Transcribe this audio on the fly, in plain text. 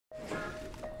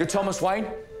You're Thomas Wayne?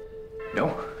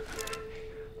 No.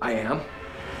 I am.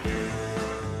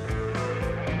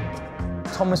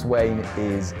 Thomas Wayne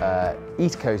is an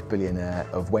East Coast billionaire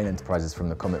of Wayne Enterprises from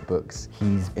the comic books.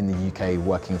 He's in the UK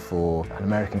working for an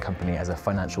American company as a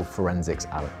financial forensics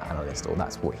analyst, or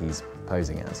that's what he's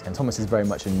posing as. And Thomas is very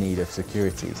much in need of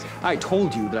securities. I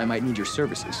told you that I might need your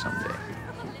services someday.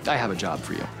 I have a job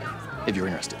for you, if you're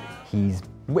interested. He's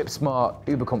whip smart,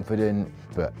 uber confident,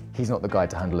 but he's not the guy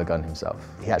to handle a gun himself.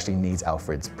 He actually needs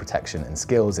Alfred's protection and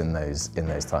skills in those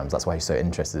times. That's why he's so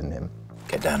interested in him.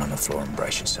 Get down on the floor and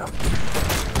brace yourself.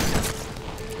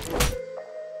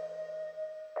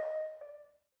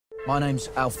 My name's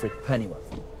Alfred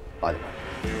Pennyworth, by the way.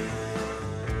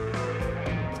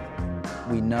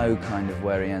 We know kind of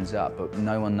where he ends up, but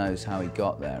no one knows how he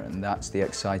got there, and that's the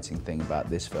exciting thing about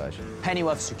this version.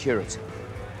 Pennyworth Security.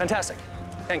 Fantastic.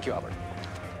 Thank you, Albert.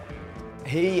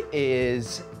 He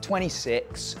is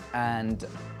 26, and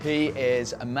he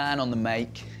is a man on the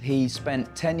make. He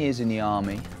spent 10 years in the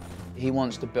army. He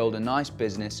wants to build a nice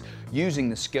business using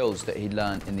the skills that he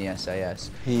learned in the SAS.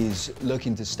 He's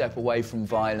looking to step away from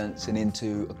violence and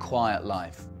into a quiet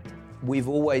life. We've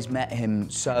always met him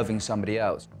serving somebody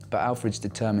else, but Alfred's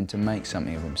determined to make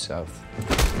something of himself.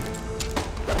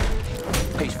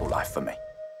 Peaceful life for me.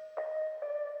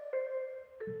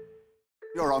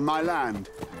 You're on my land.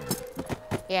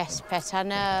 Yes, Pet, I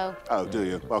know. Oh, do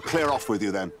you? Well, clear off with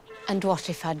you, then. And what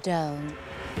if I don't?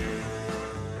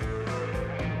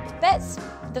 Bet's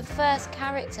the first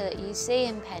character that you see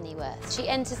in Pennyworth. She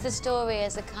enters the story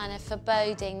as a kind of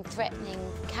foreboding, threatening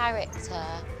character.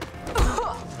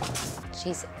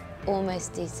 She's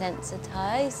almost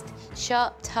desensitised,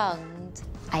 sharp-tongued.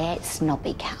 I hate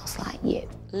snobby cows like you.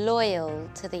 Loyal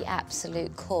to the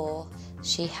absolute core.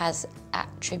 She has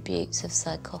attributes of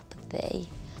psychopathy.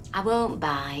 I won't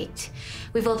bite.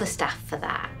 We've other staff for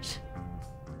that.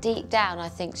 Deep down, I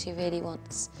think she really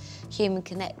wants human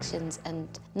connections,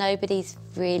 and nobody's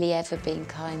really ever been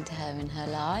kind to her in her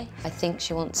life. I think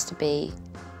she wants to be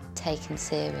taken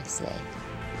seriously.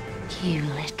 You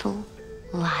little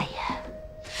liar.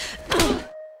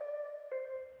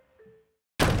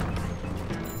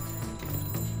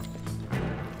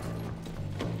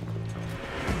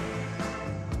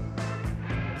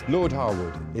 Lord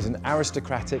Harwood is an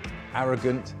aristocratic,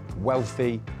 arrogant,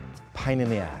 wealthy pain in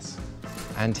the ass.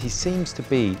 And he seems to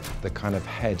be the kind of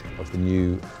head of the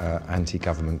new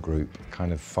anti-government group,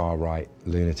 kind of far-right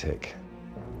lunatic.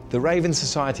 The Raven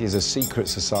Society is a secret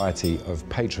society of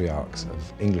patriarchs,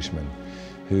 of Englishmen,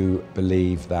 who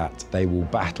believe that they will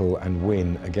battle and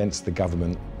win against the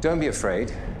government. Don't be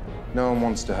afraid. No one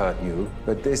wants to hurt you,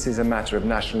 but this is a matter of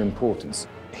national importance.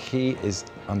 He is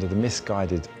under the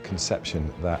misguided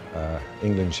conception that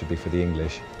England should be for the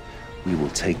English. We will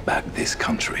take back this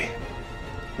country.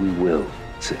 We will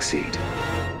succeed.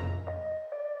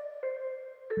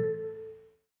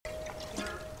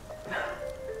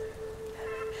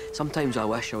 Sometimes I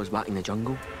wish I was back in the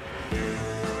jungle.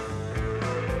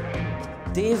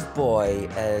 Dave Boy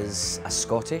is a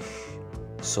Scottish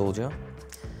soldier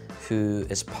who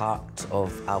is part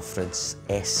of Alfred's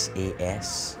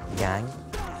SAS gang,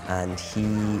 and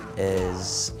he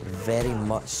is very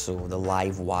much so the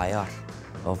live wire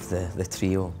of the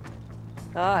trio.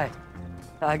 Aye.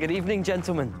 Good evening,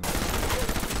 gentlemen.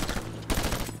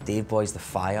 Dave Boy's the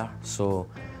fire, so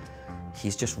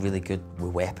he's just really good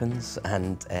with weapons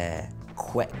and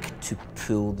quick to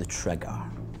pull the trigger.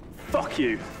 Fuck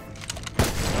you.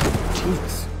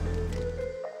 Jesus.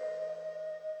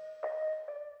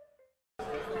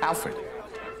 Alfred.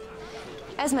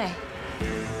 Esme.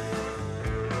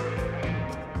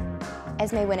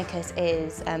 Esme Winnicott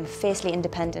is fiercely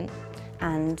independent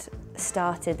and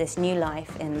started this new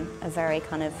life in a very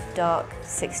kind of dark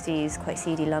 60s, quite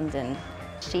seedy London.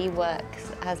 She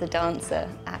works as a dancer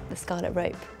at the Scarlet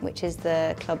Rope, which is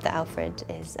the club that Alfred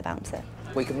is a bouncer.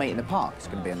 We could meet in the park. It's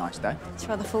going to be a nice day. It's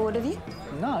rather forward of you.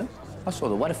 No, I saw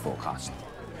the weather forecast.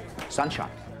 Sunshine.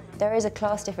 There is a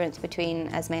class difference between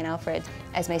Esme and Alfred.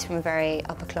 Esme's from a very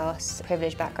upper-class,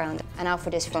 privileged background, and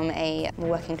Alfred is from a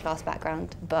working-class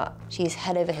background, but she's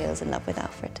head over heels in love with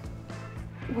Alfred.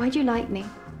 Why do you like me?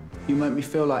 You make me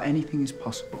feel like anything is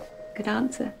possible. Good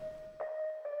answer.